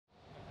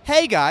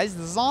Hey guys,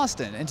 this is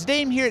Austin, and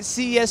today I'm here at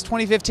CES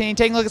 2015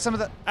 taking a look at some of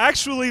the...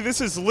 Actually,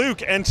 this is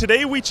Luke, and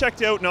today we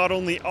checked out not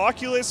only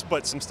Oculus,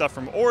 but some stuff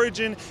from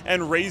Origin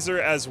and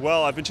Razer as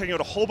well. I've been checking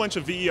out a whole bunch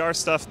of VR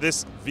stuff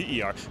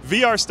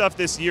VR stuff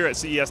this year at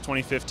CES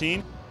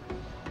 2015.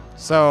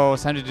 So,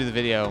 it's time to do the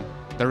video,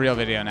 the real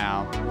video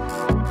now.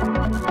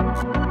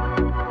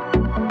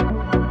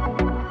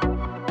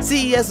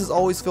 CES is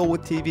always filled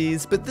with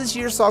TVs, but this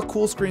year saw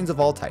cool screens of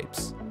all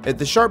types. At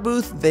the Sharp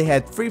booth, they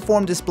had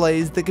freeform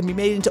displays that can be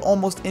made into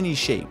almost any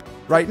shape.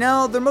 Right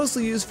now, they're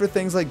mostly used for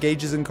things like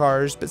gauges in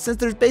cars, but since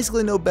there's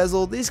basically no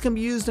bezel, these can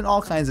be used in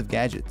all kinds of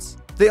gadgets.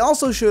 They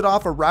also showed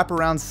off a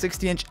wraparound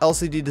 60-inch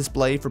LCD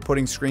display for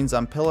putting screens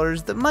on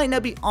pillars that might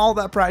not be all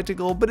that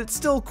practical, but it's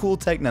still cool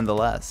tech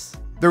nonetheless.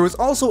 There was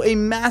also a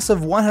massive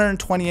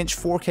 120-inch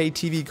 4K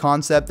TV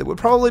concept that would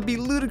probably be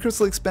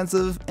ludicrously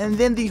expensive, and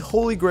then the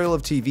holy grail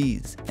of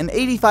TVs, an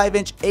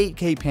 85-inch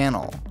 8K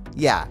panel.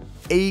 Yeah,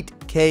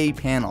 8K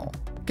panel.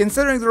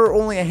 Considering there are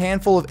only a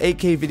handful of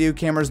 8K video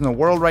cameras in the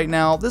world right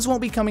now, this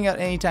won't be coming out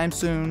anytime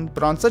soon,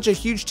 but on such a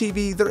huge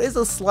TV, there is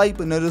a slight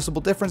but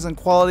noticeable difference in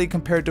quality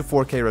compared to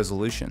 4K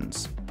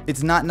resolutions.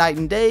 It's not night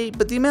and day,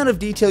 but the amount of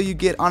detail you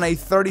get on a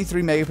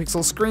 33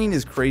 megapixel screen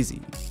is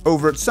crazy.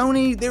 Over at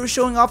Sony, they were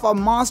showing off a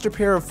monster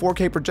pair of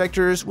 4K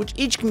projectors, which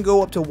each can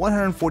go up to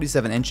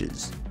 147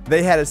 inches.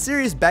 They had a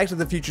serious Back to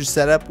the Future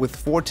setup with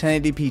 4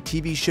 1080p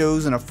TV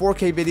shows and a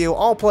 4K video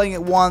all playing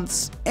at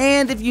once,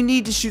 and if you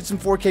need to shoot some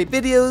 4K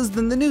videos,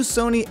 then the new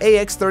Sony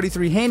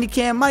AX33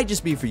 Handycam might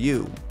just be for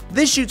you.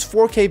 This shoots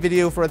 4K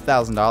video for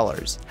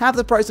 $1,000, half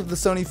the price of the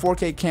Sony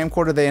 4K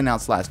camcorder they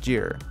announced last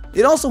year.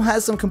 It also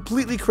has some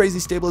completely crazy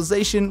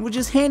stabilization, which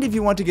is handy if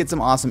you want to get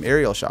some awesome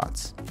aerial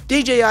shots.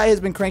 DJI has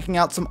been cranking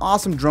out some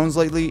awesome drones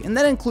lately, and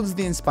that includes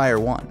the Inspire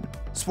 1.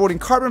 Sporting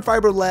carbon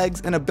fiber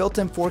legs and a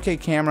built-in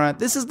 4K camera,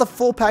 this is the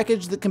full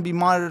package that can be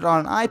monitored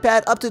on an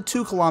iPad up to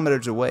 2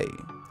 kilometers away.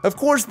 Of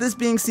course, this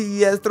being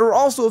CES, there were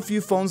also a few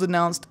phones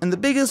announced, and the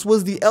biggest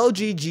was the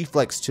LG G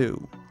Flex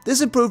 2.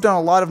 This improved on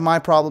a lot of my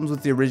problems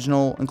with the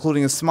original,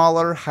 including a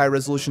smaller,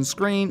 high-resolution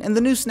screen and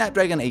the new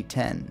Snapdragon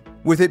 810.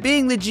 With it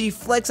being the G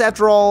Flex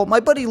after all, my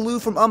buddy Lou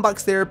from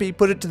Unbox Therapy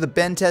put it to the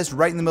bend test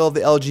right in the middle of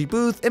the LG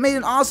booth and made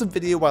an awesome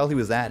video while he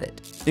was at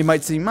it. It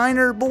might seem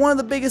minor, but one of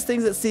the biggest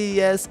things at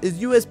CES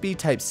is USB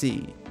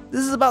Type-C.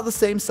 This is about the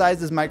same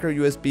size as micro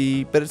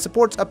USB, but it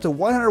supports up to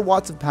 100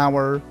 watts of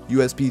power,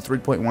 USB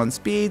 3.1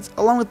 speeds,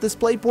 along with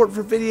DisplayPort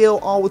for video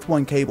all with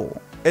one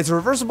cable. It's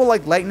reversible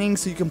like lightning,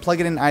 so you can plug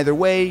it in either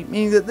way,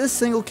 meaning that this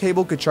single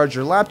cable could charge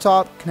your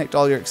laptop, connect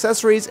all your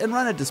accessories, and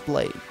run a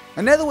display.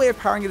 Another way of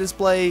powering a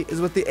display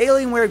is with the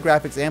Alienware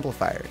graphics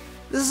amplifier.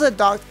 This is a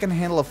dock that can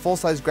handle a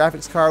full-size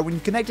graphics card when you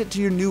connect it to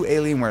your new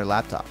Alienware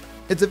laptop.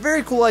 It's a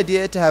very cool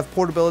idea to have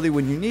portability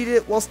when you need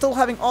it, while still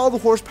having all the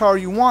horsepower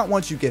you want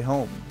once you get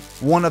home.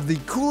 One of the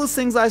coolest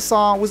things I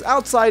saw was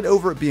outside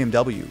over at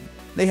BMW.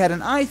 They had an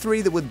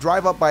i3 that would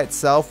drive up by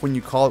itself when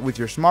you call it with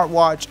your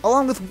smartwatch,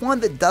 along with one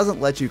that doesn't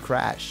let you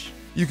crash.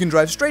 You can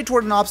drive straight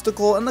toward an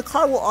obstacle and the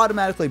car will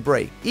automatically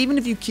brake, even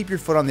if you keep your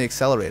foot on the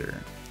accelerator.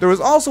 There was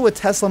also a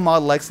Tesla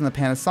Model X in the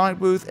Panasonic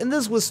booth, and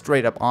this was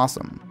straight up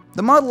awesome.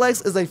 The Model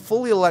X is a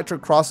fully electric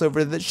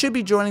crossover that should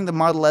be joining the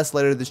Model S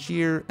later this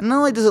year, and not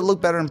only does it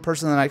look better in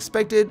person than I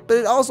expected, but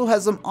it also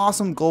has some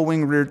awesome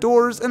gull-wing rear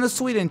doors and a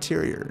sweet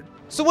interior.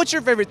 So what's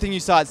your favorite thing you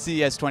saw at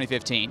CES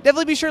 2015?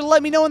 Definitely be sure to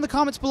let me know in the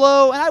comments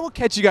below, and I will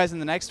catch you guys in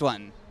the next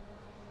one.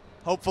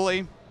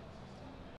 Hopefully.